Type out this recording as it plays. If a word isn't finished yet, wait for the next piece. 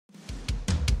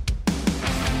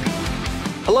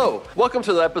Hello, welcome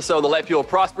to the episode of the Let People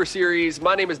Prosper series.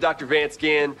 My name is Dr. Vance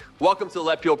Ginn. Welcome to the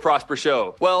Let People Prosper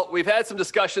show. Well, we've had some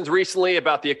discussions recently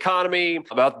about the economy,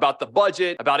 about the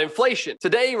budget, about inflation.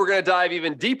 Today, we're going to dive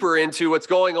even deeper into what's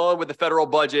going on with the federal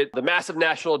budget, the massive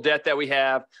national debt that we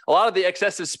have, a lot of the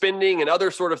excessive spending and other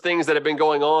sort of things that have been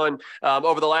going on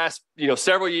over the last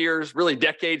several years, really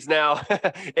decades now.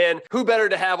 And who better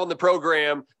to have on the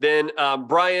program than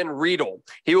Brian Riedl?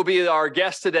 He will be our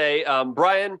guest today.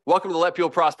 Brian, welcome to the Let People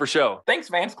Prosper show. Thanks,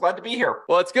 Vance. Glad to be here.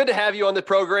 Well, it's good to have you on the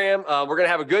program. We're going to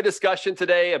have a good discussion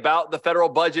today about the federal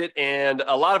budget and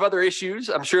a lot of other issues.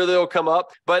 I'm sure they'll come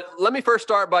up. But let me first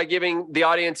start by giving the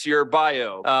audience your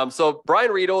bio. So Brian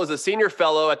Riedl is a senior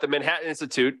fellow at the Manhattan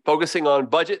Institute, focusing on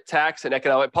budget, tax, and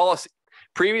economic policy.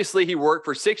 Previously, he worked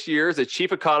for 6 years as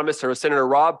chief economist for Senator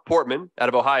Rob Portman out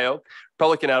of Ohio,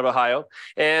 Republican out of Ohio,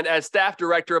 and as staff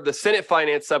director of the Senate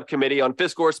Finance Subcommittee on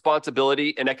Fiscal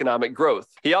Responsibility and Economic Growth.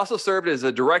 He also served as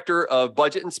a director of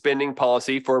budget and spending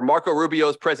policy for Marco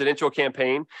Rubio's presidential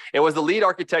campaign and was the lead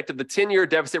architect of the 10-year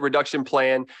deficit reduction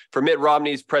plan for Mitt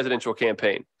Romney's presidential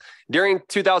campaign. During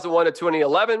 2001 to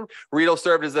 2011, Riedl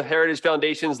served as the Heritage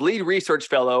Foundation's lead research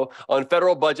fellow on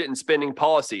federal budget and spending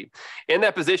policy. In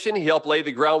that position, he helped lay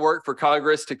the groundwork for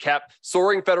Congress to cap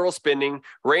soaring federal spending,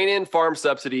 rein in farm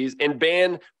subsidies, and ban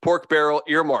pork barrel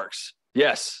earmarks.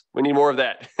 Yes, we need more of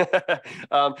that.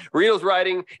 Riedl's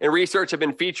writing and research have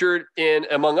been featured in,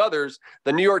 among others,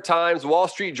 the New York Times, Wall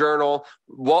Street Journal,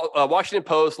 Washington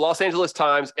Post, Los Angeles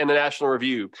Times, and the National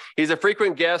Review. He's a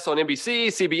frequent guest on NBC,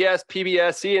 CBS,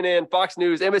 PBS, CNN, Fox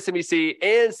News, MSNBC,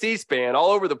 and C-SPAN,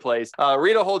 all over the place.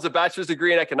 Riedl holds a bachelor's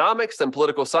degree in economics and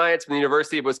political science from the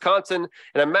University of Wisconsin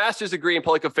and a master's degree in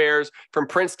public affairs from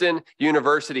Princeton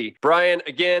University. Brian,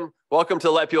 again, welcome to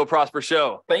the Let People Prosper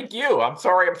show. Thank you. I'm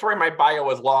sorry my bio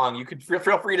was long. You could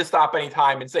feel free to stop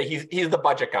anytime and say he's the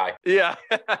budget guy. Yeah.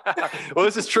 Well,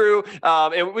 this is true.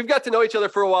 And we've got to know each other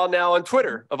for a while now on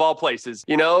Twitter, of all places,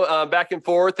 back and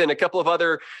forth, and a couple of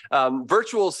other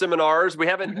virtual seminars. We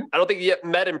haven't, I don't think yet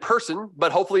met in person,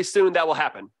 but hopefully soon that will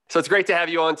happen. So it's great to have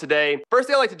you on today. First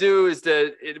thing I like to do is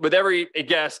with every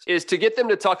guest, is to get them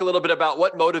to talk a little bit about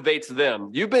what motivates them.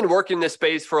 You've been working in this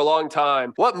space for a long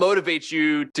time. What motivates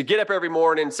you to get up every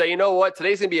morning and say, you know what,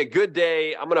 today's going to be a good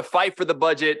day. I'm going to fight for the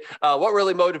budget. What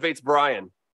really motivates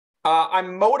Brian?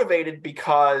 I'm motivated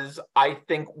because I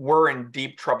think we're in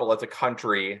deep trouble as a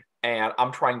country, and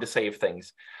I'm trying to save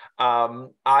things.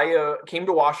 I came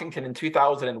to Washington in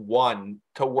 2001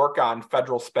 to work on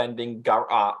federal spending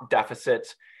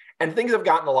deficits. And things have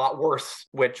gotten a lot worse,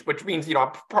 which means, I'm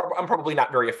probably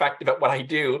not very effective at what I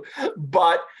do.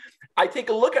 But I take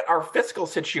a look at our fiscal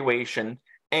situation,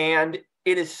 and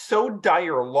it is so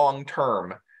dire long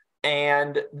term.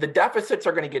 And the deficits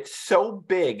are going to get so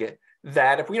big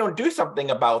that if we don't do something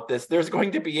about this, there's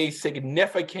going to be a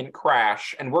significant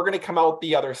crash, and we're going to come out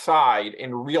the other side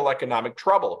in real economic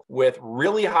trouble with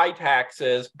really high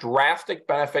taxes, drastic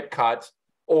benefit cuts,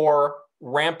 or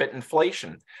rampant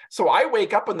inflation. So I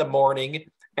wake up in the morning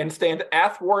and stand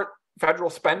athwart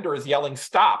federal spenders yelling,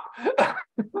 stop,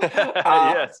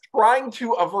 yes, trying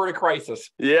to avert a crisis.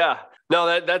 Yeah.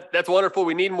 No, that's wonderful.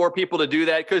 We need more people to do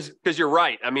that because you're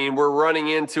right. I mean, we're running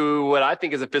into what I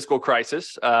think is a fiscal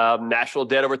crisis. National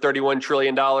debt over $31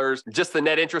 trillion. Just the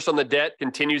net interest on the debt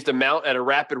continues to mount at a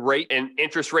rapid rate, and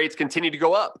interest rates continue to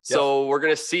go up. Yes. So we're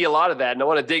going to see a lot of that. And I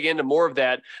want to dig into more of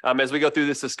that as we go through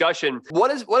this discussion.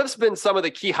 What has been some of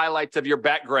the key highlights of your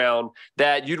background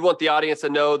that you'd want the audience to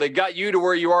know that got you to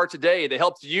where you are today, that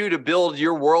helped you to build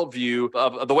your worldview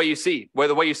of the way you see,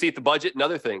 the way you see the budget and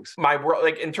other things? My world,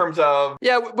 like in terms of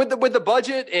with the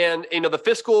budget and the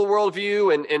fiscal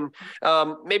worldview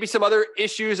and maybe some other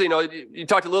issues. You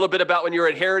talked a little bit about when you were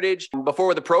at Heritage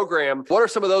before the program. What are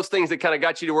some of those things that kind of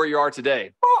got you to where you are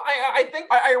today? Well, I think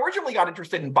I originally got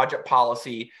interested in budget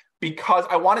policy because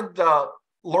I wanted to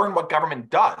learn what government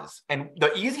does. And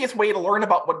the easiest way to learn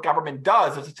about what government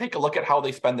does is to take a look at how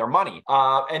they spend their money.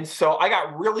 And so I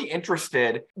got really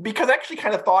interested because I actually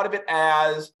kind of thought of it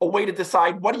as a way to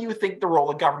decide, what do you think the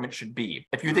role of government should be?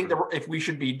 If you think that if we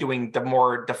should be doing the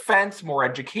more defense, more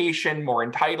education, more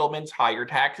entitlements, higher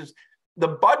taxes, the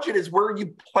budget is where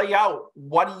you play out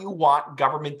what do you want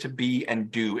government to be and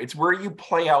do. It's where you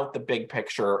play out the big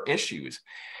picture issues.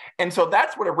 And so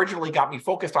that's what originally got me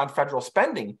focused on federal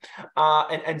spending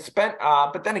and spent.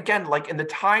 But then again, like in the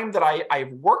time that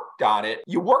I've worked on it,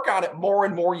 you work on it more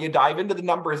and more, you dive into the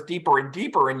numbers deeper and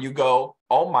deeper, and you go,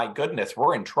 oh my goodness,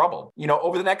 we're in trouble.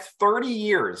 Over the next 30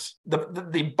 years,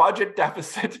 the budget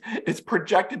deficit is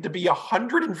projected to be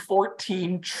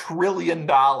 $114 trillion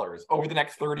over the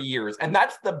next 30 years. And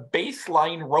that's the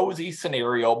baseline rosy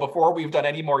scenario before we've done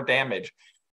any more damage.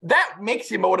 that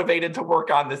makes you motivated to work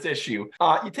on this issue.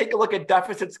 You take a look at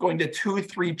deficits going to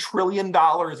 $2-3 trillion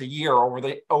a year over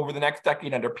the next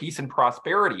decade under peace and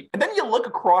prosperity. And then you look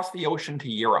across the ocean to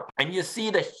Europe and you see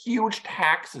the huge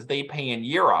taxes they pay in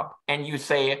Europe. And you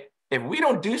say, if we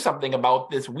don't do something about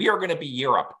this, we are going to be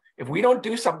Europe. If we don't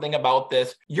do something about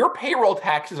this, your payroll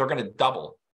taxes are going to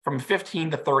double from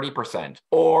 15 to 30%.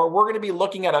 Or we're going to be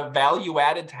looking at a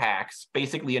value-added tax,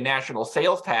 basically a national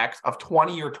sales tax of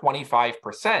 20 or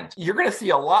 25%. You're going to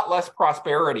see a lot less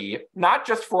prosperity, not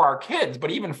just for our kids, but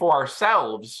even for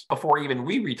ourselves before even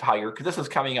we retire, because this is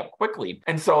coming up quickly.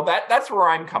 And so that's where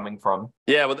I'm coming from.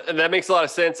 Yeah, well, that makes a lot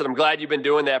of sense, and I'm glad you've been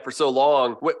doing that for so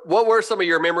long. What were some of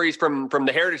your memories from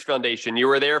the Heritage Foundation? You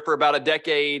were there for about a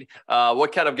decade.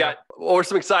 What were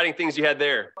some exciting things you had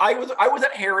there? I was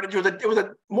at Heritage. It was a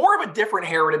more of a different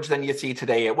Heritage than you see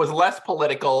today. It was less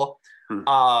political.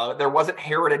 There wasn't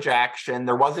Heritage action.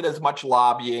 There wasn't as much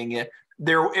lobbying.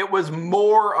 It was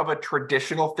more of a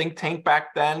traditional think tank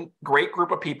back then. Great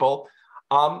group of people.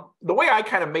 The way I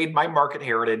kind of made my mark at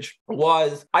Heritage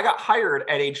was I got hired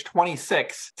at age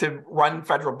 26 to run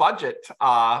federal budget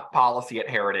policy at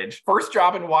Heritage. First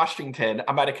job in Washington.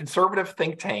 I'm at a conservative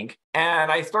think tank,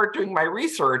 and I start doing my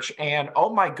research, and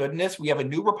oh my goodness, we have a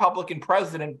new Republican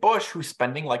president, Bush, who's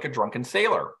spending like a drunken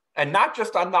sailor. And not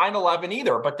just on 9/11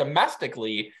 either, but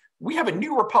domestically, we have a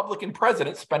new Republican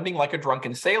president spending like a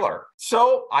drunken sailor.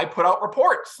 So I put out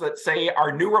reports that say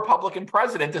our new Republican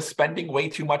president is spending way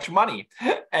too much money.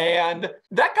 And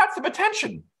that got some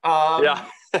attention.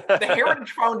 The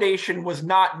Heritage Foundation was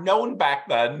not known back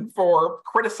then for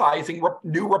criticizing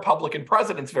new Republican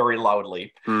presidents very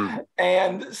loudly.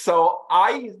 And so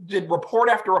I did report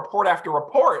after report after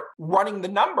report, running the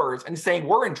numbers and saying,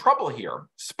 we're in trouble here.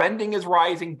 Spending is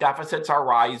rising, deficits are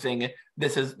rising.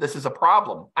 This is a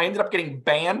problem. I ended up getting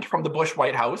banned from the Bush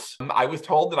White House. I was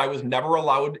told that I was never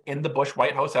allowed in the Bush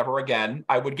White House ever again.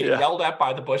 I would get yelled at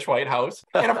by the Bush White House.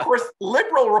 And of course,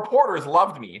 liberal reporters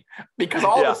loved me because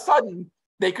all of a sudden,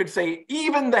 they could say,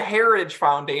 even the Heritage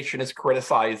Foundation is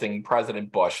criticizing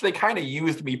President Bush. They kind of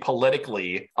used me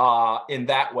politically in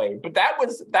that way. But that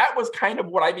was kind of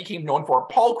what I became known for.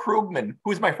 Paul Krugman,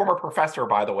 who's my former professor,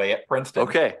 by the way, at Princeton.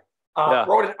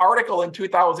 Wrote an article in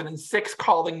 2006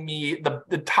 calling me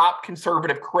the top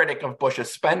conservative critic of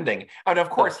Bush's spending. And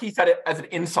of course, he said it as an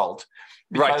insult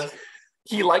because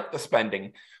he liked the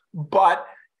spending. But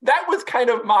that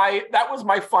was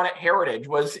my fun at Heritage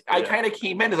I kind of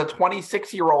came in as a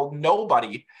 26-year-old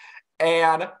nobody,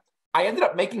 and I ended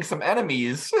up making some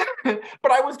enemies,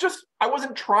 but I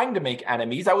wasn't trying to make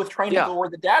enemies. I was trying to go where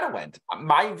the data went.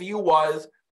 My view was,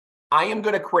 I am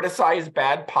going to criticize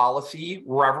bad policy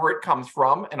wherever it comes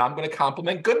from, and I'm going to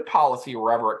compliment good policy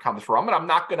wherever it comes from, and I'm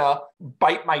not going to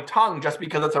bite my tongue just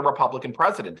because it's a Republican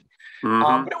president.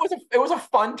 But it was a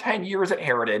fun 10 years at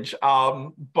Heritage.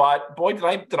 But boy,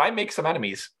 did I make some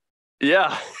enemies.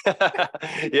 Yeah.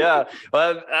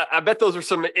 Well, I bet those were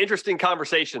some interesting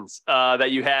conversations that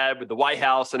you had with the White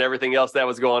House and everything else that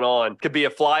was going on. Could be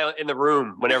a fly in the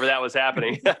room whenever that was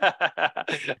happening.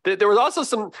 There was also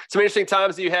some interesting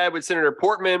times that you had with Senator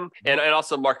Portman and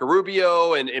also Marco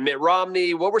Rubio and Mitt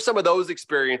Romney. What were some of those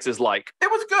experiences like? It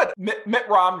was good. Mitt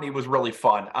Romney was really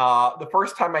fun. The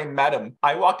first time I met him,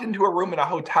 I walked into a room in a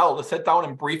hotel to sit down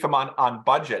and brief him on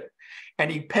budget. And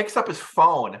he picks up his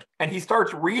phone and he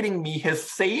starts reading me his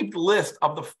saved list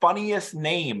of the funniest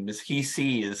names he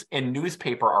sees in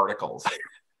newspaper articles.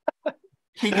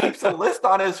 He keeps a list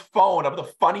on his phone of the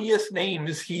funniest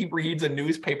names he reads in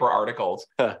newspaper articles.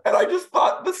 And I just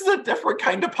thought, this is a different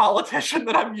kind of politician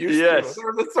that I'm used to.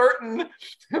 There's a certain,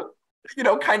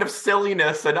 kind of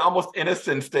silliness and almost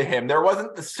innocence to him. There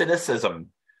wasn't the cynicism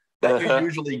that you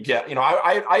usually get.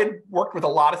 I had worked with a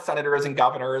lot of senators and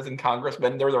governors and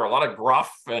congressmen. There were a lot of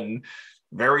gruff and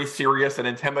very serious and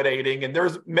intimidating. And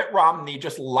there's Mitt Romney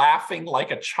just laughing like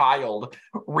a child,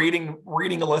 reading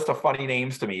a list of funny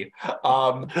names to me.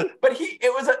 But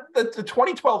the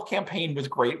 2012 campaign was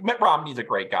great. Mitt Romney's a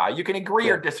great guy. You can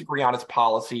agree or disagree on his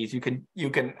policies. You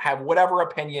can have whatever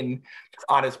opinion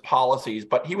on his policies,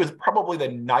 but he was probably the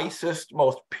nicest,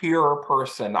 most pure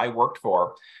person I worked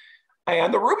for.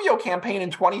 And the Rubio campaign in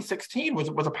 2016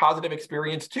 was a positive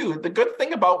experience too. The good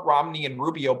thing about Romney and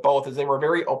Rubio both is they were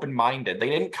very open-minded. They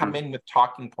didn't come in with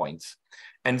talking points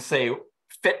and say,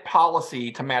 fit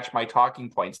policy to match my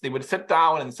talking points. They would sit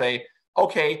down and say,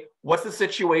 okay, what's the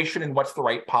situation and what's the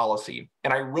right policy?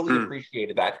 And I really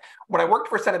appreciated that. When I worked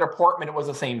for Senator Portman, it was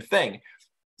the same thing.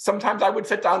 Sometimes I would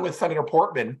sit down with Senator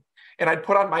Portman and I'd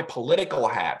put on my political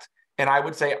hat. And I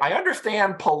would say, I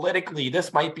understand politically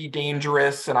this might be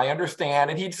dangerous, and I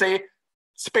understand. And he'd say,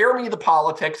 spare me the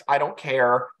politics. I don't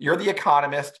care. You're the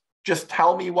economist. Just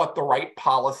tell me what the right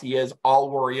policy is.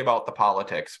 I'll worry about the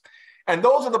politics. And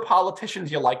those are the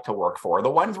politicians you like to work for,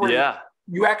 the ones where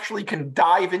you actually can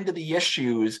dive into the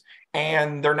issues,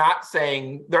 and they're not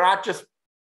just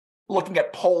looking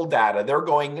at poll data. They're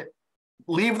going,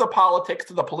 leave the politics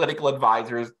to the political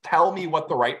advisors. Tell me what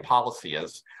the right policy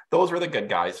is. Those are the good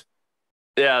guys.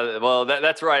 Yeah, well,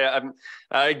 that's right.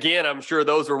 I'm sure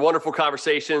those were wonderful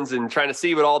conversations and trying to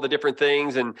see what all the different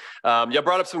things. And you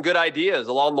brought up some good ideas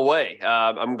along the way.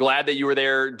 I'm glad that you were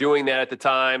there doing that at the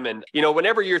time. And,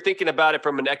 whenever you're thinking about it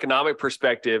from an economic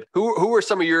perspective, who are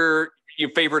some of your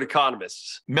favorite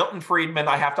economists? Milton Friedman.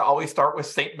 I have to always start with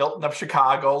St. Milton of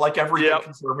Chicago, like every good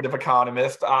conservative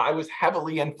economist. I was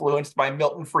heavily influenced by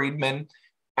Milton Friedman,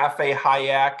 F.A.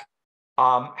 Hayek.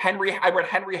 I read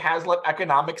Henry Hazlitt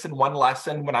Economics in one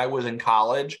lesson when I was in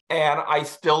college, and I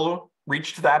still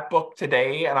reached that book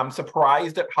today, and I'm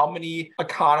surprised at how many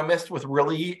economists with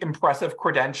really impressive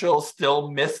credentials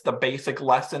still miss the basic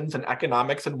lessons in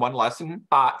economics in one lesson.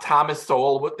 Thomas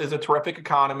Sowell is a terrific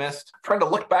economist. I'm trying to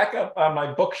look back on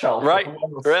my bookshelf. Right.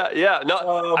 Yeah.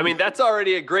 No, that's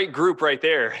already a great group right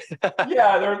there.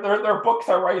 Yeah, their books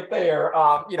are right there.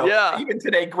 Even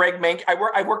today, Greg Mank.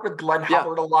 I worked with Glenn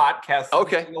Howard a lot, Cass. A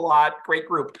lot. Great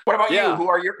group. What about you? Who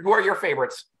are your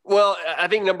favorites? Well, I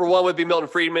think number one would be Milton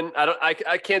Friedman.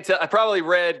 I can't tell. I probably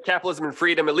read Capitalism and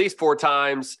Freedom at least 4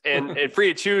 times and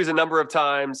Free to Choose a number of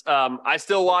times. I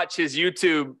still watch his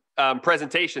YouTube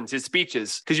presentations, his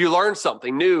speeches, because you learn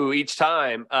something new each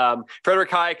time.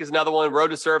 Frederick Hayek is another one. Road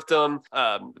to Serfdom.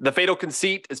 The Fatal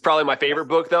Conceit is probably my favorite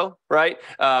book, though. Right?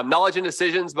 Knowledge and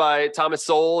Decisions by Thomas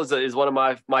Sowell is one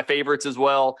of my favorites as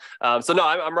well. So no,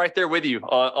 I'm right there with you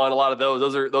on a lot of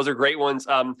those. Those are great ones.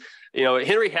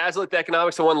 Henry Hazlitt,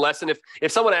 Economics in One Lesson.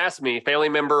 If someone asks me, family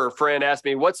member or friend asks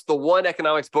me, what's the one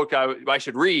economics book I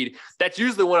should read? That's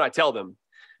usually one I tell them,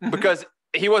 because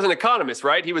he was an economist,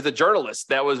 right? He was a journalist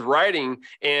that was writing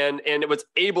and it was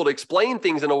able to explain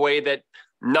things in a way that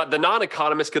the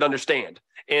non-economist could understand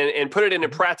and put it in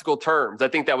practical terms. I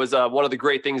think that was one of the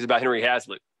great things about Henry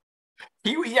Hazlitt.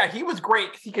 He was great.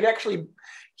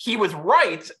 He was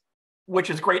right, which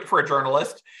is great for a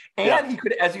journalist. And he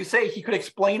could, as you say, he could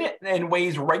explain it in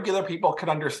ways regular people could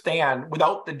understand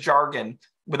without the jargon,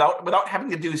 without having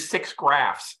to do 6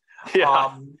 graphs.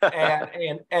 And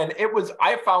it was,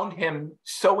 I found him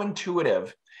so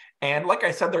intuitive. And like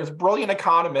I said, there's brilliant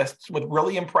economists with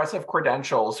really impressive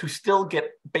credentials who still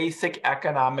get basic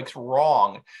economics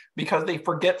wrong because they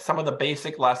forget some of the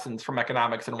basic lessons from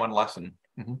Economics in One Lesson.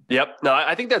 Mm-hmm. Yep. No,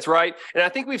 I think that's right. And I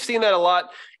think we've seen that a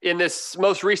lot in this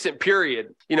most recent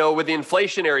period, with the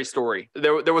inflationary story.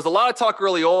 There was a lot of talk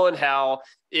early on how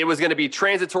it was going to be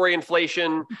transitory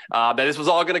inflation, that this was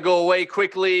all going to go away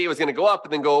quickly. It was going to go up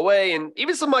and then go away. And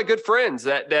even some of my good friends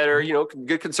that are,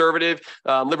 good conservative,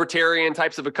 libertarian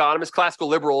types of economists, classical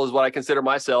liberal is what I consider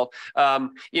myself.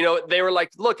 They were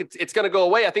like, look, it's going to go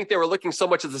away. I think they were looking so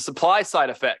much at the supply side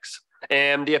effects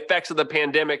and the effects of the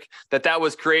pandemic that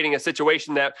was creating a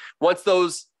situation that once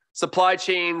those supply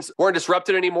chains weren't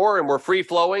disrupted anymore and were free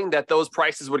flowing, that those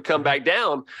prices would come back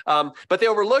down. But they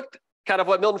overlooked kind of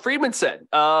what Milton Friedman said,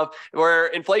 where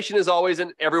inflation is always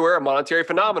everywhere a monetary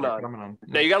phenomenon.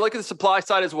 Now, you got to look at the supply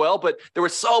side as well, but there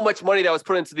was so much money that was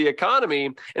put into the economy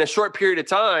in a short period of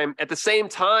time, at the same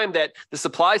time that the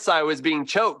supply side was being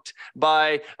choked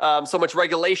by so much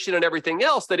regulation and everything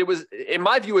else, that it was, in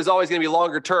my view, is always going to be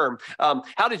longer term.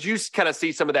 How did you kind of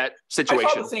see some of that situation?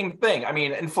 I saw the same thing. I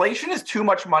mean, inflation is too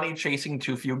much money chasing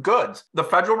too few goods. The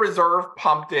Federal Reserve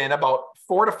pumped in about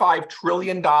 $4 to $5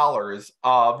 trillion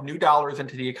of new dollars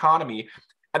into the economy.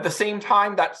 At the same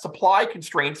time, that supply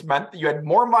constraints meant that you had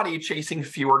more money chasing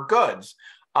fewer goods.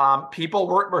 People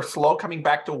were slow coming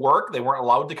back to work. They weren't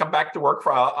allowed to come back to work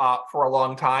for a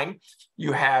long time.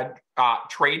 You had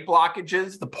trade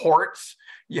blockages, the ports.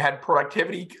 You had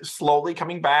productivity slowly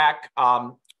coming back.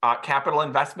 Capital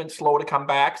investment slow to come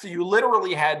back. So you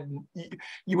literally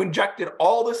you injected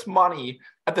all this money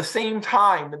at the same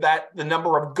time that the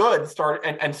number of goods started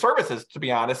and services, to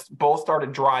be honest, both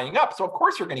started drying up. So of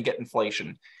course you're going to get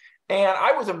inflation. And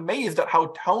I was amazed at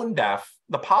how tone deaf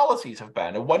the policies have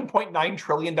been. A $1.9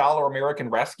 trillion American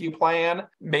Rescue Plan,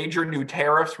 major new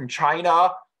tariffs from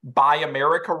China, Buy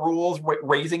America rules,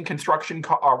 raising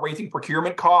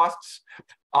procurement costs,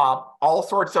 all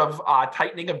sorts of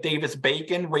tightening of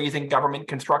Davis-Bacon, raising government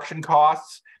construction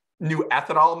costs, new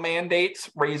ethanol mandates,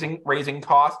 raising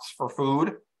costs for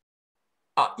food.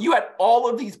 You had all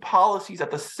of these policies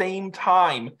at the same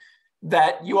time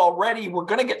that you already were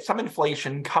going to get some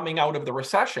inflation coming out of the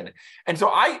recession. And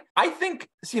so I think,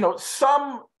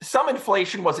 some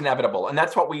inflation was inevitable. And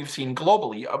that's what we've seen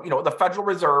globally. The Federal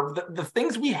Reserve, the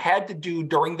things we had to do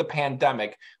during the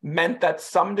pandemic meant that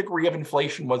some degree of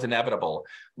inflation was inevitable.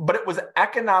 But it was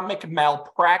economic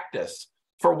malpractice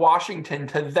for Washington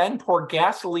to then pour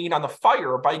gasoline on the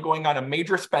fire by going on a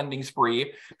major spending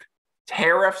spree,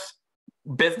 tariffs,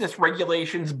 business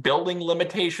regulations, building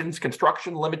limitations,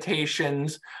 construction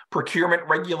limitations, procurement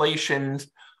regulations,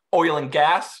 oil and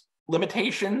gas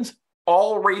limitations,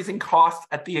 all raising costs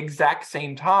at the exact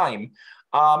same time.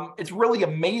 It's really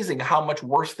amazing how much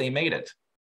worse they made it.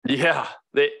 Yeah,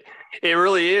 it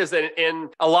really is.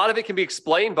 And a lot of it can be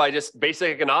explained by just basic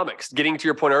economics. Getting to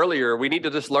your point earlier, we need to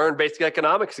just learn basic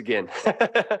economics again.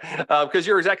 Because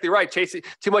you're exactly right. Chasing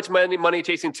too much money,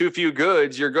 chasing too few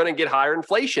goods, you're going to get higher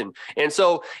inflation. And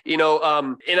so, and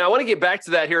I want to get back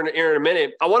to that here in a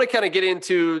minute. I want to kind of get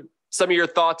into some of your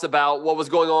thoughts about what was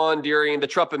going on during the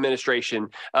Trump administration.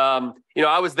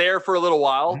 I was there for a little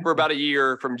while, for about a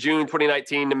year, from June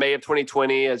 2019 to May of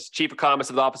 2020 as chief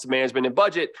economist of the Office of Management and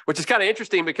Budget, which is kind of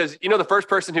interesting because, the first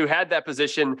person who had that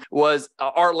position was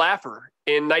Art Laffer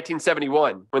in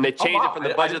 1971 when they changed it from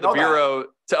the budget of the Bureau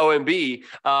to OMB.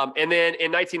 And then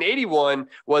in 1981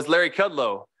 was Larry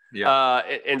Kudlow. Yeah.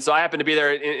 And so I happened to be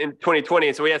there in 2020.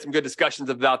 And so we had some good discussions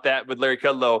about that with Larry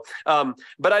Kudlow.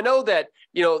 But I know that,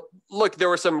 look, there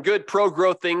were some good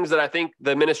pro-growth things that I think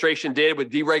the administration did with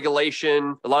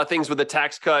deregulation, a lot of things with the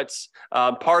tax cuts.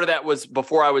 Part of that was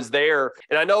before I was there.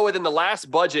 And I know within the last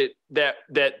budget that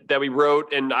we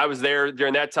wrote, and I was there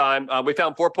during that time, we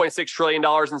found $4.6 trillion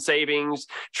in savings,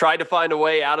 tried to find a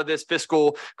way out of this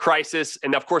fiscal crisis.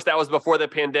 And of course, that was before the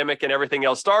pandemic and everything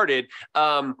else started.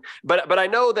 But I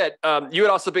know that you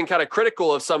had also been kind of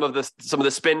critical of some of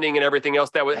the spending and everything else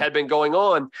that had been going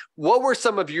on. What were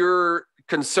some of your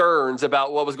concerns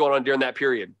about what was going on during that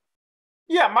period?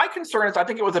 Yeah, my concern is I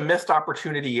think it was a missed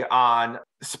opportunity on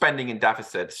spending and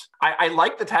deficits. I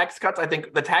like the tax cuts. I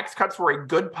think the tax cuts were a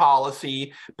good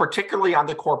policy, particularly on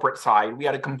the corporate side. We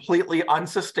had a completely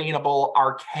unsustainable,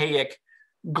 archaic,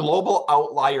 global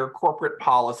outlier corporate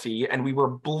policy, and we were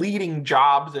bleeding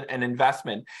jobs and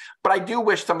investment. But I do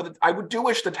wish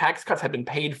the tax cuts had been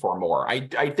paid for more.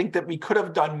 I think that we could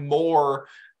have done more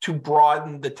to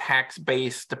broaden the tax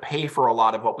base to pay for a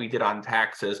lot of what we did on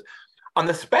taxes. On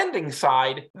the spending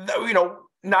side,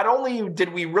 not only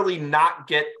did we really not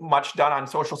get much done on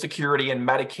Social Security and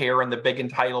Medicare and the big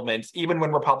entitlements, even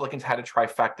when Republicans had a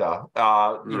trifecta,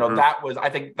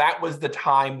 that was the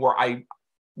time where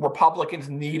Republicans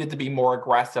needed to be more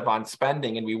aggressive on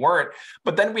spending, and we weren't.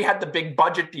 But then we had the big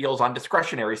budget deals on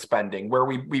discretionary spending, where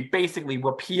we basically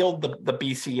repealed the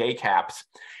BCA caps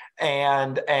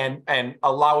and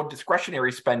allowed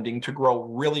discretionary spending to grow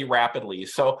really rapidly.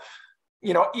 So,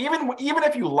 even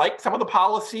if you like some of the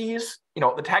policies,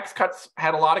 the tax cuts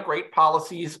had a lot of great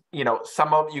policies.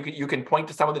 Some of you can point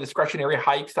to some of the discretionary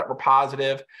hikes that were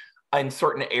positive in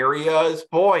certain areas.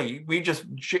 Boy, we just,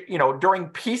 during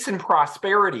peace and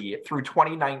prosperity through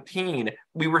 2019,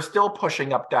 we were still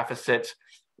pushing up deficits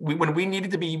when we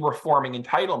needed to be reforming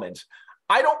entitlements.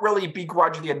 I don't really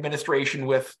begrudge the administration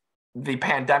with the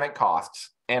pandemic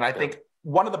costs. And I think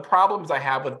one of the problems I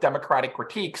have with Democratic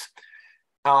critiques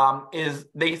is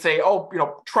they say,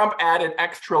 Trump added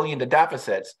X trillion to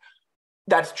deficits.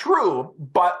 That's true,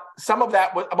 but some of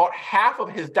that was about half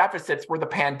of his deficits were the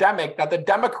pandemic. Now the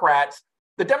Democrats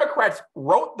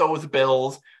wrote those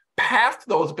bills, passed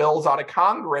those bills out of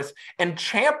Congress, and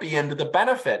championed the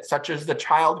benefits, such as the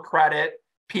child credit,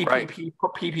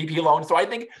 PPP loans. So I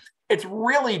think it's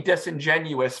really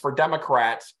disingenuous for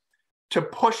Democrats to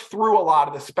push through a lot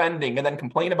of the spending and then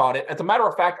complain about it. As a matter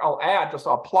of fact,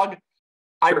 I'll plug.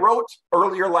 I wrote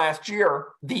earlier last year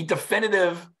the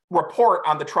definitive report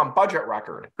on the Trump budget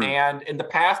record. And in the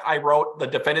past, I wrote the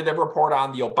definitive report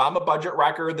on the Obama budget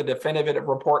record, the definitive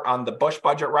report on the Bush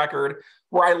budget record,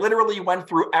 where I literally went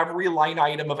through every line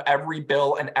item of every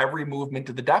bill and every movement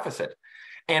to the deficit.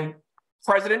 And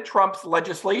President Trump's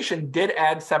legislation did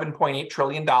add $7.8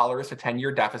 trillion to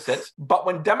 10-year deficits. But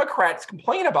when Democrats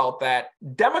complain about that,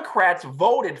 Democrats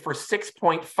voted for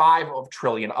 6.5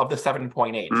 trillion of the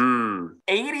 7.8.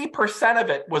 80% of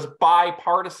it was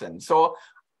bipartisan. So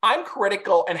I'm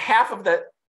critical, and half of the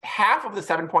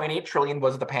 7.8 trillion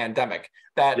was the pandemic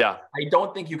that I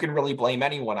don't think you can really blame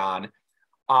anyone on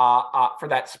for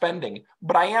that spending.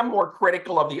 But I am more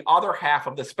critical of the other half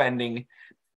of the spending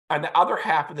and the other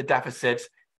half of the deficits.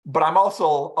 But I'm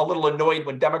also a little annoyed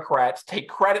when Democrats take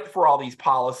credit for all these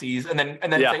policies and then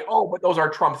say, oh, but those are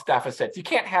Trump's deficits. You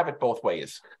can't have it both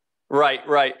ways. Right,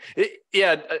 right.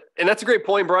 And that's a great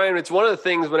point, Brian. It's one of the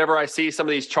things whenever I see some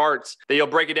of these charts that you'll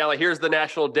break it down, like here's the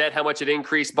national debt, how much it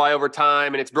increased by over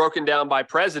time, and it's broken down by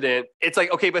president. It's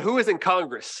like, okay, but who is in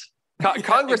Congress?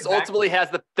 Congress exactly. ultimately has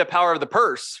the power of the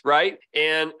purse, right?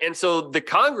 And so the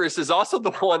Congress is also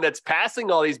the one that's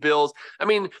passing all these bills. I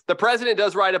mean, the president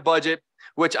does write a budget,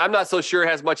 which I'm not so sure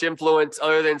has much influence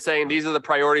other than saying these are the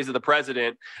priorities of the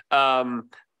president.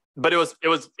 But it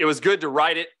was good to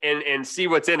write it and see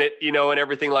what's in it, and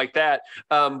everything like that.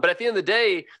 But at the end of the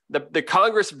day, the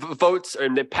Congress votes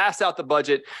and they pass out the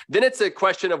budget. Then it's a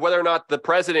question of whether or not the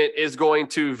president is going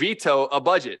to veto a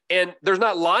budget. And there's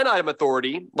not line item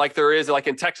authority like there is like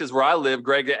in Texas where I live.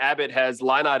 Greg Abbott has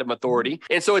line item authority.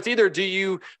 And so it's either do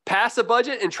you pass a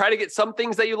budget and try to get some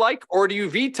things that you like, or do you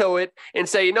veto it and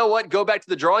say, you know what, go back to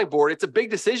the drawing board. It's a big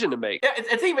decision to make. Yeah,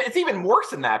 it's even worse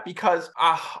than that because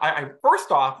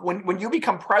first off, when you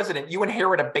become president, you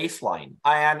inherit a baseline.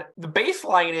 And the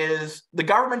baseline is the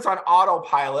government's on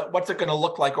autopilot. What's it going to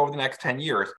look like over the next 10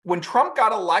 years? When Trump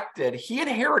got elected, he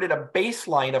inherited a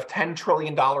baseline of $10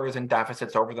 trillion in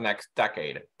deficits over the next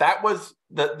decade. That was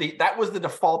the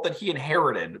default that he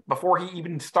inherited before he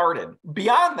even started.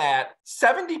 Beyond that,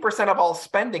 70% of all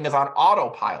spending is on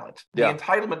autopilot. The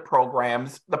entitlement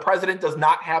programs, the president does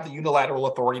not have the unilateral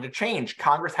authority to change.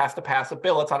 Congress has to pass a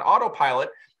bill. It's on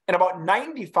autopilot. And about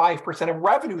 95% of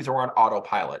revenues are on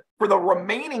autopilot. For the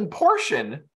remaining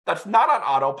portion that's not on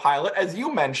autopilot, as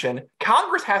you mentioned,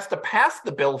 Congress has to pass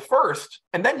the bill first,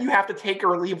 and then you have to take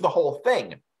or leave the whole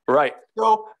thing. Right.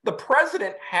 So the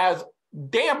president has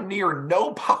damn near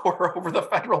no power over the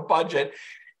federal budget,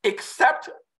 except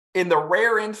in the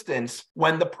rare instance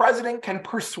when the president can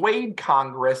persuade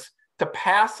Congress to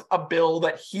pass a bill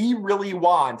that he really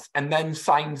wants and then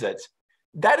signs it.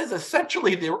 That is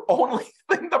essentially the only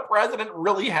thing the president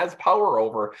really has power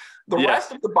over. The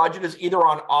rest of the budget is either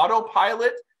on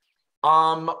autopilot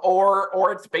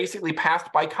or it's basically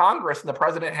passed by Congress and the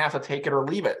president has to take it or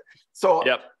leave it. So,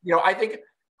 I think,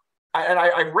 and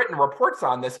I've written reports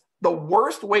on this, the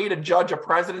worst way to judge a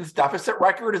president's deficit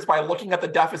record is by looking at the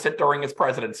deficit during his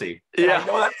presidency. And I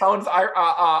know that sounds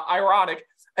ironic.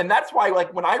 And that's why,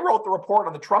 like, when I wrote the report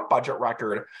on the Trump budget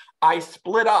record, I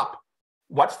split up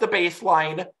what's the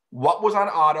baseline, what was on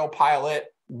autopilot,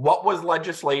 what was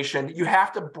legislation. You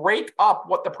have to break up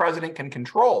what the president can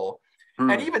control.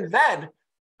 And even then,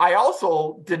 I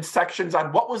also did sections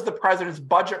on what was the president's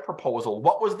budget proposal,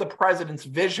 what was the president's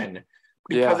vision,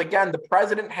 because again, the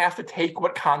president has to take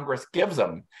what Congress gives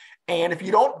him. And if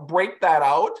you don't break that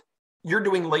out, you're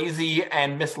doing lazy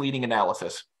and misleading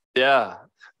analysis. Yeah.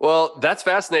 Well, that's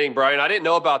fascinating, Brian. I didn't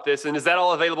know about this. And is that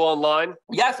all available online?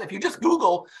 Yes. If you just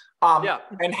Google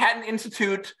Manhattan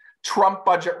Institute Trump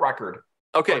budget record.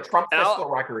 Okay. Trump fiscal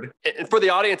record. And for the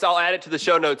audience, I'll add it to the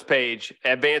show notes page,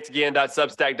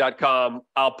 advanceagain.substack.com.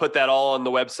 I'll put that all on the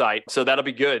website. So that'll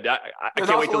be good. I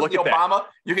can't wait to look at that.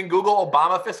 You can Google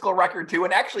Obama fiscal record too.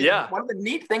 And actually, one of the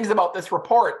neat things about this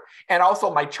report, and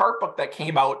also my chart book that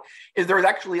came out, is there's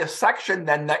actually a section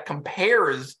then that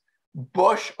compares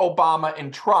Bush, Obama,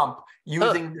 and Trump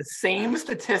using the same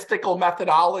statistical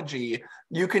methodology.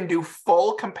 You can do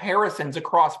full comparisons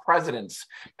across presidents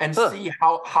and see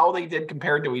how they did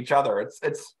compared to each other.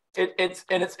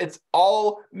 It's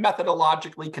all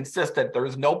methodologically consistent.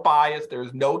 There's no bias.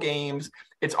 There's no games.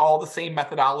 It's all the same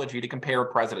methodology to compare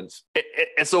presidents.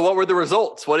 And so, what were the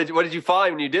results? What did you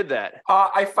find when you did that?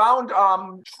 I found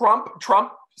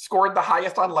Trump scored the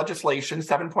highest on legislation,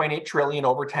 $7.8 trillion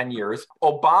over 10 years.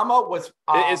 Obama was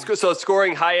so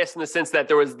scoring highest in the sense that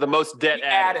there was the most debt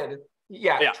added.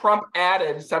 Trump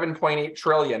added $7.8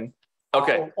 trillion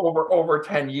over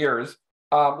 10 years.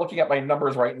 Looking at my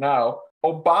numbers right now,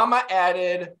 Obama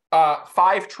added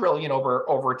 $5 trillion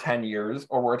over 10 years,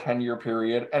 over a 10-year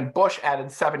period, and Bush added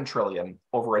 $7 trillion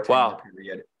over a 10-year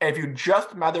period. And if you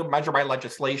just measure by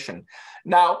legislation.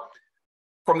 Now,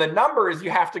 from the numbers, you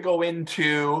have to go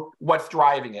into what's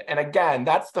driving it. And again,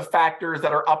 that's the factors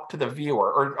that are up to the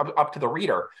viewer or up to the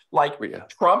reader. Like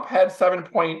Trump had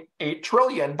 $7.8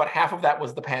 trillion, but half of that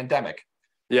was the pandemic.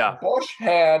 Yeah. Bush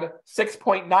had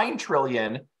 $6.9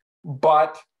 trillion,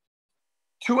 but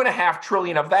 $2.5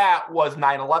 trillion of that was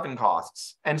 9/11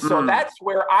 costs. And so that's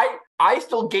where I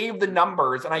still gave the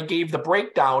numbers and I gave the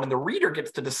breakdown, and the reader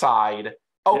gets to decide,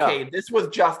 okay, this was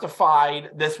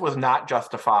justified, this was not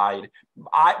justified.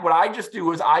 What I just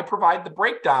do is I provide the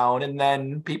breakdown, and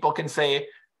then people can say,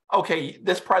 okay,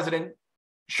 this president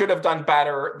should have done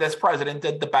better. This president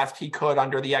did the best he could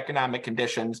under the economic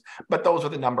conditions, but those are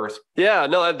the numbers. Yeah,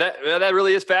 no, that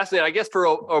really is fascinating. I guess for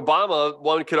Obama,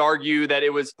 one could argue that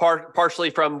it was partially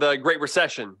from the Great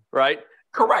Recession, right?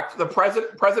 Correct.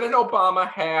 President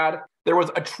Obama there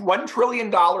was $1 trillion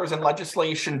in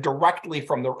legislation directly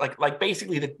from like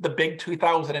basically the big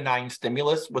 2009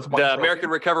 stimulus was the American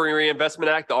Recovery and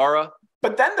Reinvestment Act, the ARA.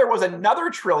 But then there was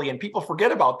another trillion. People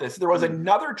forget about this. There was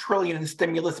another trillion in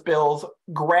stimulus bills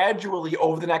gradually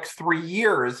over the next 3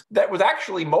 years that was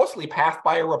actually mostly passed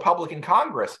by a Republican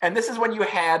Congress. And this is when you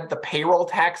had the payroll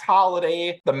tax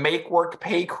holiday, the make work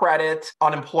pay credit,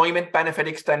 unemployment benefit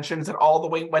extensions, and all the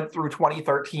way went through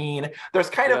 2013.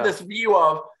 There's kind of this view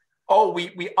of,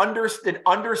 we under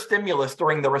stimulus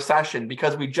during the recession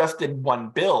because we just did one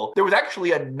bill. There was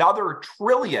actually another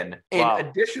trillion in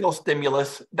additional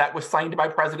stimulus that was signed by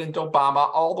President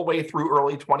Obama all the way through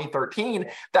early 2013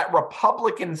 that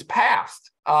Republicans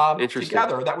passed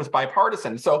together. That was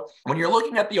bipartisan. So when you're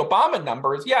looking at the Obama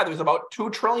numbers, there's about $2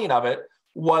 trillion of it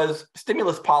was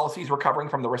stimulus policies recovering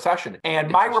from the recession. And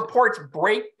my reports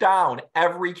break down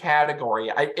every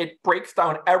category. It breaks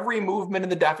down every movement in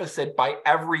the deficit by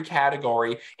every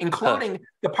category, including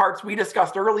the parts we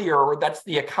discussed earlier, that's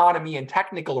the economy and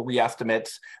technical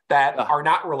reestimates that are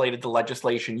not related to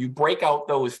legislation. You break out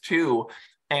those too.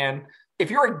 And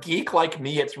if you're a geek like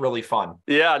me, it's really fun.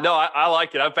 Yeah, no, I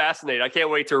like it. I'm fascinated. I can't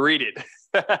wait to read it.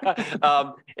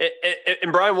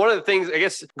 And Brian, one of the things, I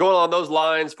guess, going on those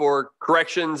lines for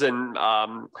corrections and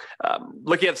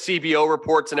looking at CBO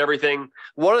reports and everything,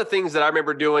 one of the things that I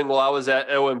remember doing while I was at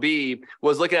OMB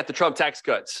was looking at the Trump tax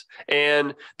cuts.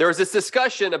 And there was this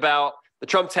discussion about the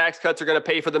Trump tax cuts are going to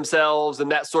pay for themselves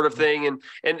and that sort of thing.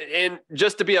 And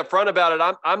just to be upfront about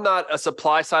it, I'm not a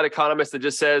supply side economist that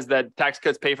just says that tax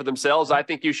cuts pay for themselves. I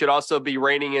think you should also be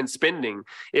reining in spending.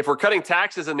 If we're cutting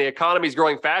taxes and the economy is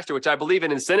growing faster, which I believe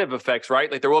in incentive effects,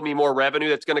 right? Like there will be more revenue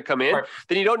that's going to come in,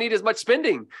 then you don't need as much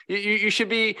spending. You should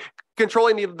be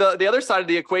controlling the other side of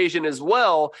the equation as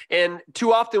well. And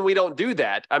too often we don't do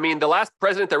that. I mean, the last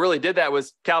president that really did that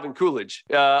was Calvin Coolidge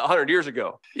 100 years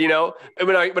ago. And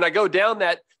when I go down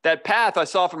that path, I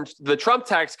saw from the Trump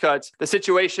tax cuts, the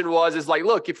situation is like,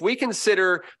 look, if we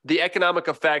consider the economic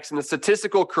effects and the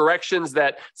statistical corrections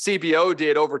that CBO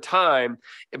did over time,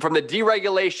 from the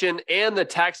deregulation and the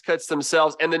tax cuts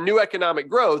themselves and the new economic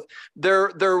growth, there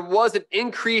was an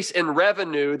increase in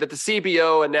revenue that the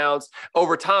CBO announced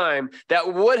over time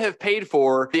that would have paid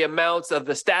for the amounts of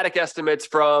the static estimates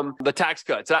from the tax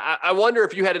cuts. I wonder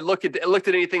if you had looked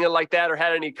at anything like that or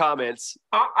had any comments.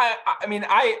 I mean,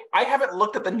 I haven't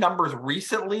looked at the numbers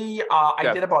recently.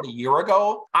 I did about a year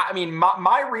ago. I mean,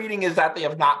 my reading is that they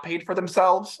have not paid for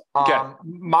themselves.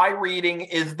 My reading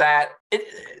is that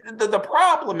the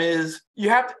problem is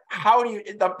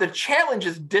the challenge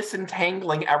is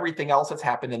disentangling everything else that's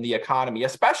happened in the economy,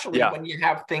 especially when you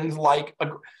have things like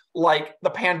the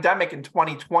pandemic in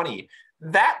 2020.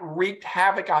 That wreaked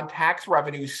havoc on tax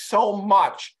revenues so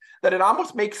much that it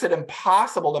almost makes it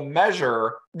impossible to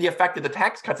measure the effect of the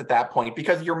tax cuts at that point,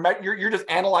 because you're just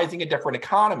analyzing a different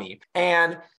economy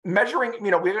and measuring.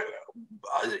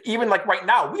 Even like right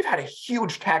now, we've had a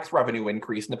huge tax revenue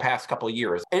increase in the past couple of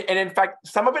years, and in fact,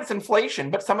 some of it's inflation,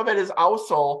 but some of it is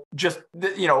also just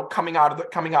coming out of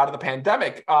the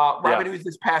pandemic. Revenues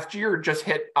this past year just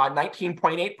hit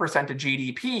 19.8% of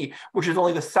GDP, which is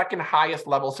only the second highest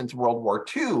level since World War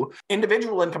II.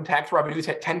 Individual income tax revenues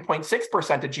hit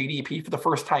 10.6% of GDP for the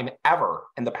first time ever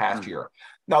in the past year.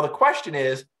 Now the question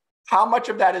is, how much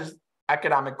of that is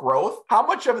economic growth? How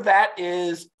much of that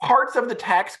is parts of the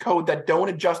tax code that don't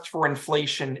adjust for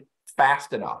inflation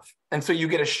fast enough? And so you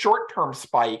get a short-term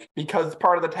spike because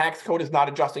part of the tax code is not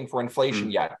adjusting for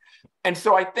inflation yet. And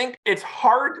so I think it's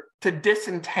hard to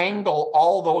disentangle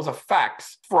all those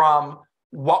effects from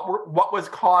what was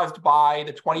caused by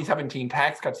the 2017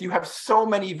 tax cuts. You have so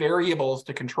many variables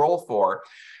to control for.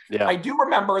 Yeah. I do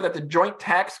remember that the Joint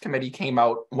Tax Committee came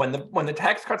out when the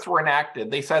tax cuts were enacted.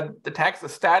 They said the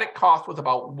static cost was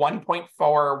about 1.4,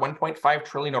 1.5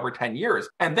 trillion over 10 years.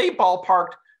 And they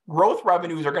ballparked growth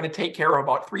revenues are going to take care of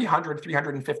about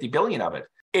 350 billion of it.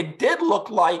 It did look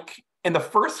like in the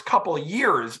first couple of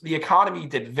years, the economy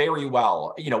did very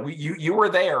well. You were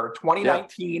there.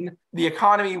 2019, the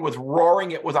economy was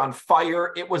roaring. It was on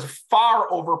fire. It was far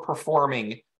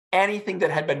overperforming anything that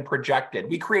had been projected.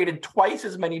 We created twice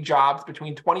as many jobs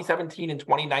between 2017 and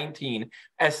 2019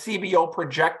 as CBO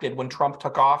projected when Trump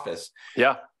took office.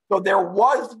 Yeah. So there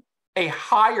was a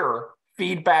higher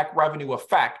feedback revenue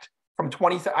effect from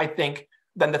I think,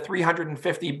 than the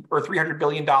 350 or $300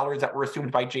 billion that were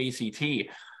assumed by JCT.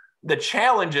 The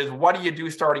challenge is, what do you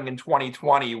do starting in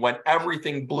 2020 when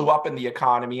everything blew up in the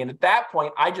economy? And at that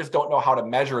point, I just don't know how to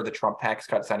measure the Trump tax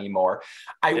cuts anymore.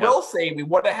 I will say we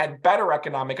would have had better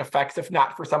economic effects if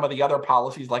not for some of the other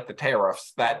policies like the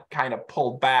tariffs that kind of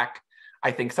pulled back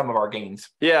I think, some of our gains.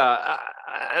 Yeah,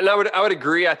 and I would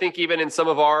agree. I think even in some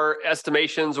of our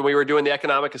estimations when we were doing the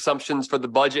economic assumptions for the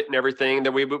budget and everything,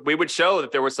 that we would show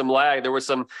that there was some lag, there was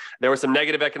some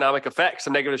negative economic effects,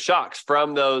 some negative shocks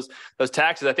from those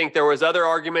taxes. I think there was other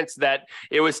arguments that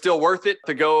it was still worth it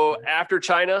to go after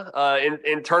China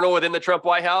internal within the Trump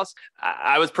White House.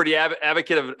 I was pretty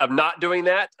advocate of not doing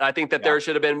that. I think that there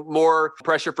should have been more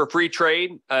pressure for free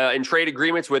trade and trade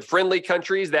agreements with friendly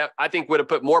countries that I think would have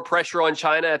put more pressure on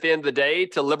China at the end of the day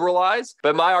to liberalize.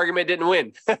 But my argument didn't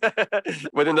win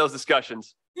within those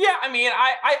discussions. Yeah, I mean,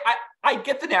 I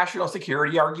get the national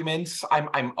security arguments.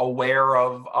 I'm aware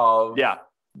of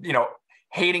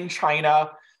hating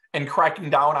China and cracking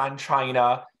down on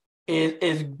China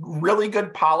is really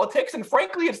good politics, and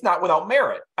frankly, it's not without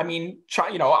merit. I mean,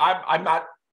 I'm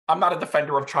not a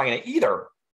defender of China either.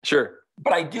 Sure.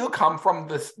 But I do come from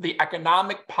the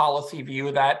economic policy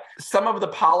view that some of the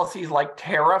policies like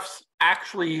tariffs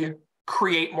actually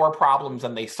create more problems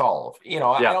than they solve. I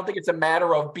don't think it's a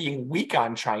matter of being weak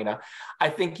on China. I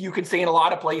think you can say in a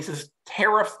lot of places,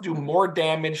 tariffs do more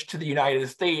damage to the United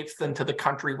States than to the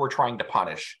country we're trying to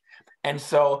punish. And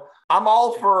so I'm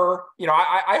all for,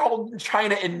 I hold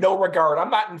China in no regard.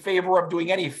 I'm not in favor of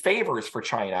doing any favors for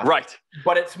China. Right.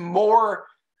 But it's more,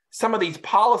 some of these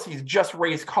policies just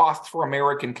raise costs for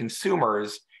American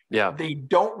consumers. Yeah. They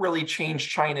don't really change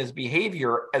China's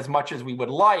behavior as much as we would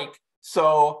like.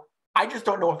 So I just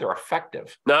don't know if they're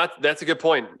effective. No, that's a good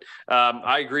point.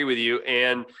 I agree with you.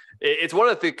 And it's one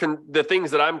of the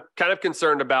things that I'm kind of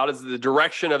concerned about is the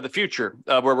direction of the future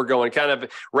of where we're going. Kind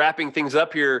of wrapping things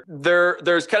up here,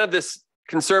 there's kind of this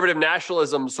conservative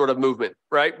nationalism sort of movement,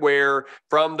 right? Where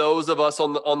from those of us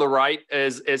on the right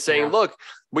is saying, look,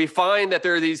 we find that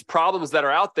there are these problems that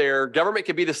are out there. Government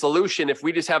can be the solution if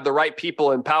we just have the right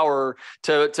people in power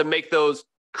to make those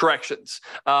corrections.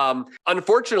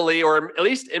 Unfortunately, or at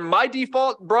least in my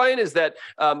default, Brian, is that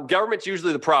government's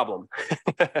usually the problem.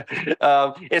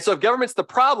 And so if government's the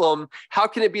problem, how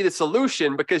can it be the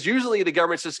solution? Because usually the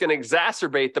government's just going to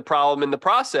exacerbate the problem in the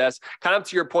process, kind of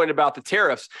to your point about the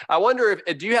tariffs. I wonder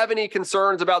do you have any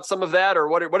concerns about some of that, or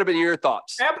what have been your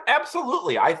thoughts?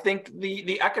 Absolutely. I think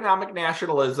the economic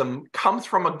nationalism comes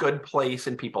from a good place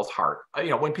in people's heart.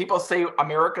 When people say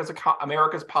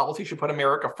America's policy should put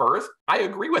America first, I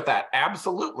agree with that.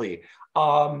 Absolutely.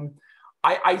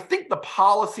 I think the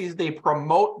policies they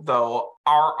promote, though,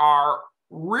 are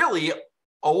really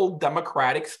old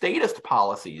democratic statist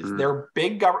policies. They're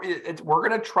big government. We're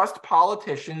going to trust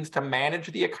politicians to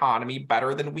manage the economy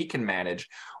better than we can manage.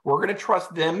 We're going to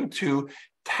trust them to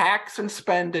tax and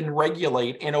spend and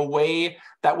regulate in a way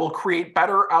that will create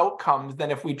better outcomes than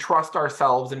if we trust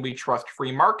ourselves and we trust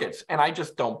free markets. And I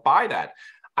just don't buy that.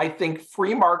 I think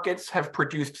free markets have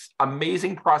produced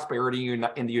amazing prosperity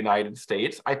in the United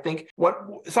States. I think what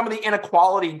some of the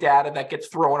inequality data that gets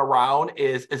thrown around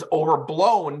is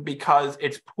overblown because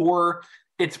it's poor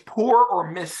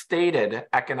or misstated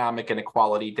economic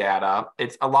inequality data.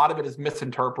 A lot of it is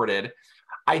misinterpreted.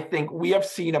 I think we have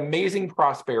seen amazing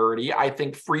prosperity. I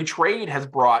think free trade has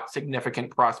brought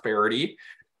significant prosperity.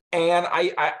 And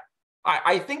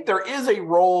I think there is a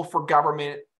role for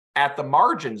government at the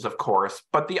margins, of course,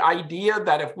 but the idea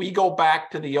that if we go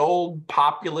back to the old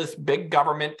populist big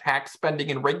government tax spending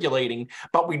and regulating,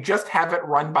 but we just have it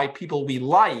run by people we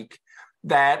like,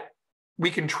 that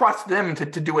we can trust them to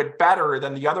do it better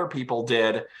than the other people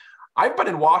did. I've been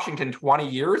in Washington 20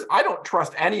 years. I don't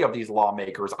trust any of these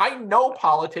lawmakers. I know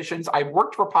politicians. I've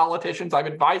worked for politicians. I've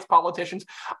advised politicians.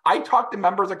 I talk to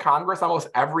members of Congress almost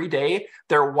every day.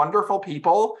 They're wonderful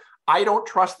people. I don't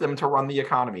trust them to run the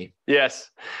economy. Yes.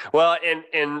 Well,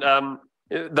 and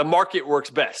the market works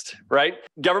best, right?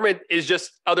 Government is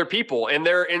just other people, and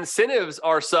their incentives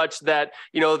are such that,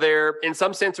 they're in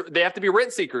some sense, they have to be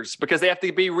rent seekers because they have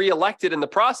to be reelected in the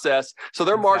process. So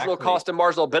their marginal cost and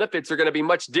marginal benefits are going to be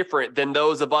much different than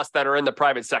those of us that are in the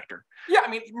private sector. Yeah. I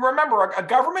mean, remember, a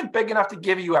government big enough to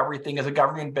give you everything is a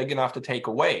government big enough to take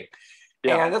away.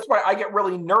 Yeah. And that's why I get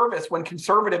really nervous when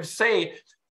conservatives say,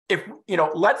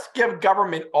 let's give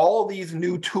government all these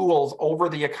new tools over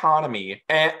the economy,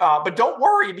 but don't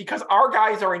worry because our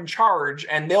guys are in charge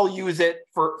and they'll use it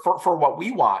for what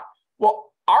we want.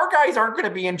 Well, our guys aren't going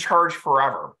to be in charge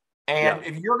forever. And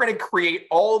if you're going to create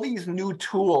all these new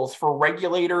tools for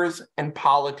regulators and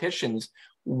politicians,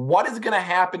 what is going to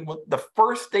happen with the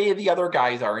first day the other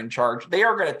guys are in charge? They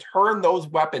are going to turn those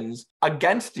weapons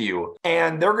against you,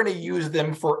 and they're going to use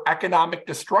them for economic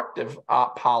destructive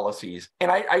policies.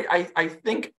 And I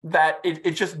think that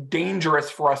it's just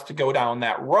dangerous for us to go down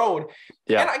that road.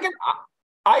 Yeah. And again,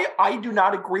 I do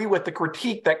not agree with the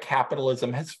critique that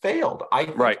capitalism has failed. I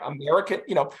think American,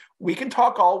 we can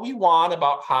talk all we want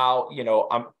about how,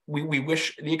 we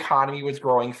wish the economy was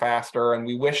growing faster and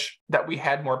we wish that we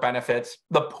had more benefits.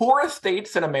 The poorest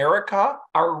states in America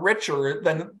are richer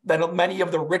than many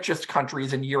of the richest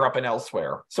countries in Europe and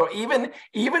elsewhere. So even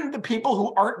the people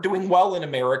who aren't doing well in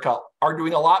America are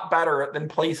doing a lot better than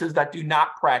places that do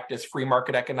not practice free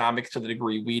market economics to the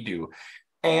degree we do.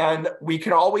 And we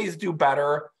can always do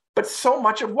better, but so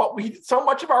much of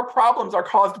our problems are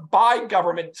caused by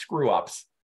government screw-ups.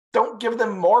 Don't give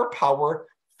them more power.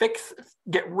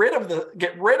 Get rid of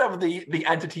the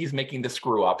entities making the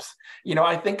screw-ups.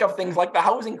 I think of things like the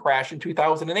housing crash in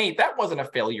 2008. That wasn't a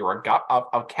failure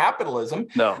of capitalism.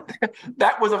 No,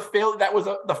 that was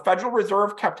the Federal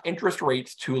Reserve kept interest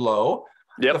rates too low.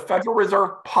 Yep. The Federal Reserve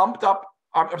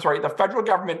the federal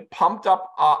government pumped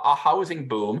up a housing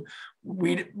boom.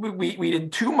 We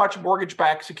did too much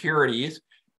mortgage-backed securities.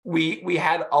 We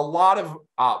had a lot of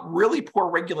really poor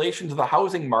regulations of the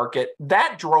housing market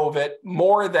that drove it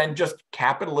more than just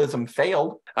capitalism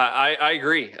failed. I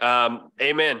agree.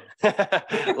 Amen.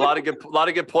 a lot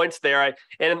of good points there.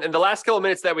 And in the last couple of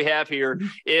minutes that we have here,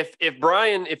 if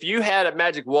Brian, if you had a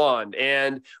magic wand,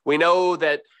 and we know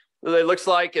that it looks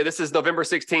like this is November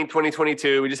 16th,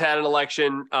 2022. We just had an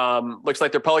election. Looks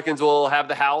like the Republicans will have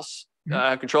the House.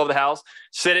 Control of the House.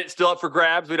 Senate still up for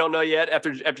grabs. We don't know yet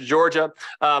after Georgia.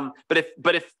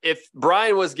 But if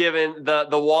Brian was given the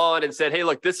wand and said, "Hey,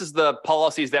 look, this is the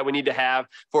policies that we need to have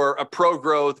for a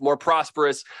pro-growth, more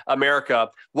prosperous America,"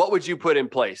 what would you put in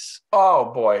place?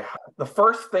 Oh boy, the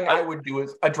first thing I would do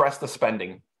is address the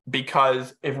spending.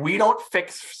 Because if we don't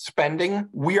fix spending,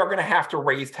 we are going to have to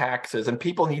raise taxes, and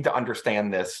people need to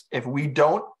understand this. If we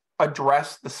don't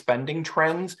address the spending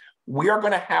trends, we are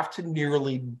going to have to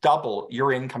nearly double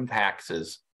your income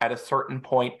taxes at a certain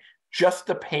point just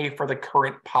to pay for the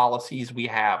current policies we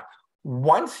have.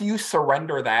 Once you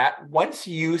surrender that, once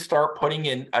you start putting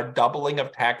in a doubling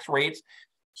of tax rates,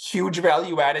 huge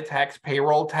value-added tax,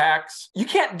 payroll tax, you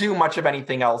can't do much of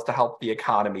anything else to help the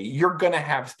economy. You're going to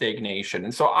have stagnation.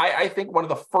 And so I think one of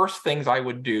the first things I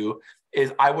would do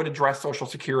is I would address Social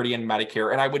Security and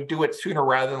Medicare, and I would do it sooner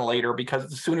rather than later, because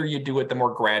the sooner you do it, the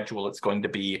more gradual it's going to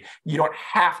be. You don't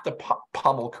have to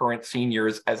pummel current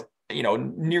seniors as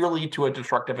nearly to a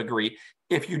destructive degree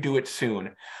if you do it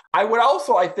soon. I would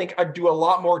also, I think, I'd do a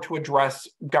lot more to address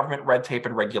government red tape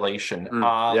and regulation.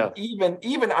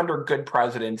 Even under good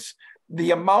presidents,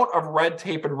 the amount of red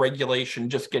tape and regulation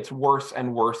just gets worse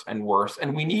and worse and worse.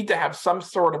 And we need to have some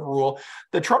sort of rule.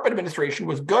 The Trump administration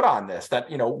was good on this, that,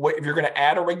 if you're going to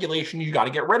add a regulation, you got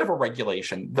to get rid of a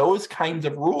regulation. Those kinds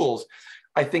of rules,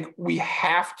 I think we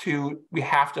have to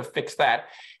fix that.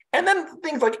 And then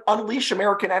things like unleash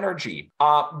American energy,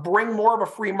 bring more of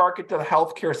a free market to the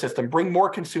healthcare system, bring more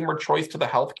consumer choice to the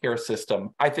healthcare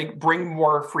system. I think bring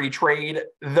more free trade.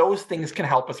 Those things can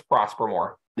help us prosper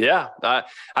more. Yeah, I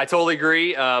totally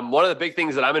agree. One of the big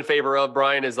things that I'm in favor of,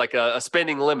 Brian, is like a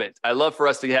spending limit. I love for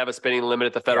us to have a spending limit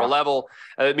at the federal level.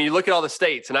 I mean, you look at all the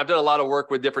states, and I've done a lot of work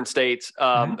with different states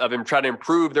of them trying to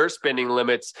improve their spending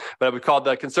limits, but we call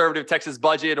the conservative Texas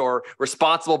budget or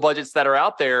responsible budgets that are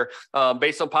out there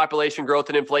based on population growth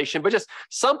and inflation, but just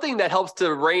something that helps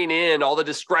to rein in all the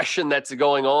discretion that's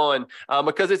going on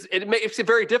because it makes it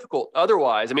very difficult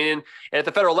otherwise. I mean, and at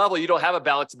the federal level, you don't have a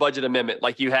balanced budget amendment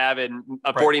like you have in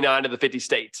 49 of the 50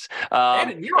 states.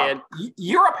 And in Europe,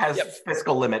 Europe has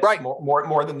fiscal limits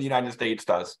more than the United States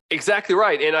does. Exactly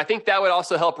right. And I think that would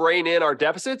also help rein in our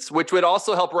deficits, which would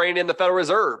also help rein in the Federal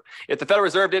Reserve. If the Federal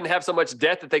Reserve didn't have so much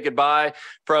debt that they could buy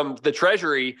from the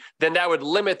Treasury, then that would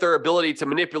limit their ability to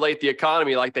manipulate the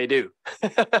economy like they do.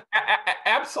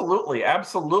 Absolutely.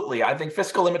 Absolutely. I think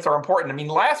fiscal limits are important. I mean,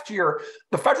 last year,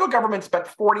 the federal government spent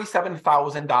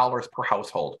 $47,000 per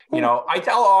household. I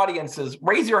tell audiences,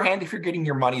 raise your hand if you're getting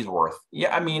your money's worth.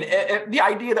 Yeah, I mean, the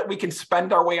idea that we can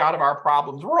spend our way out of our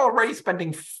problems, we're already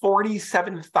spending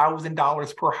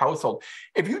 $47,000 per household.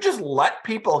 If you just let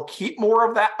people keep more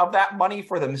of that money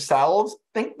for themselves,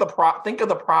 think of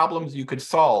the problems you could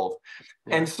solve.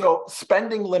 Yeah. And so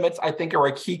spending limits, I think, are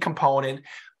a key component.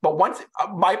 But once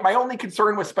my only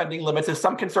concern with spending limits is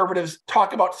some conservatives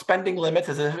talk about spending limits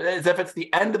as if it's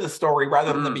the end of the story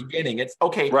rather than the beginning. It's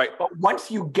okay, right. But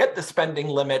once you get the spending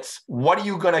limits, what are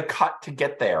you going to cut to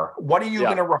get there? What are you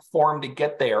going to reform to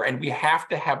get there? And we have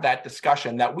to have that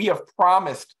discussion that we have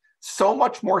promised so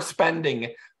much more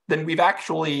spending than we've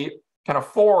actually can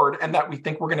afford and that we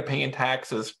think we're going to pay in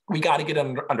taxes. We got to get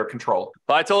it under control.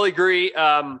 Well, I totally agree.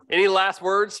 Any last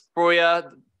words for you?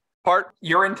 part.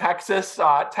 You're in Texas.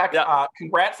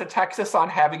 Congrats to Texas on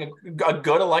having a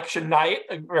good election night,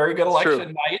 a very good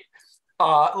election night.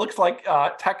 It looks like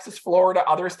Texas, Florida,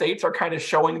 other states are kind of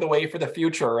showing the way for the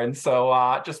future. And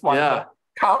so just wanted to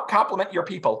compliment your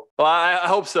people. Well, I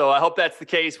hope so. I hope that's the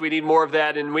case. We need more of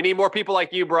that. And we need more people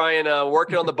like you, Brian,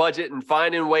 working on the budget and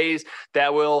finding ways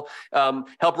that will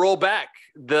help roll back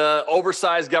the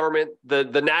oversized government,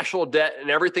 the national debt, and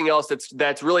everything else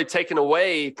that's really taken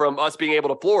away from us being able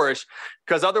to flourish,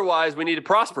 because otherwise we need to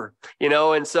prosper,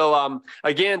 And so,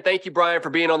 again, thank you, Brian, for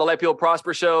being on the Let People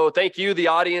Prosper show. Thank you, the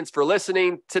audience, for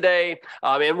listening today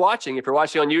and watching. If you're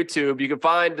watching on YouTube, you can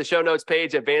find the show notes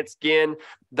page at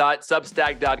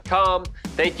vancegin.substack.com.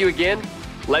 Thank you again.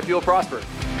 Let People Prosper.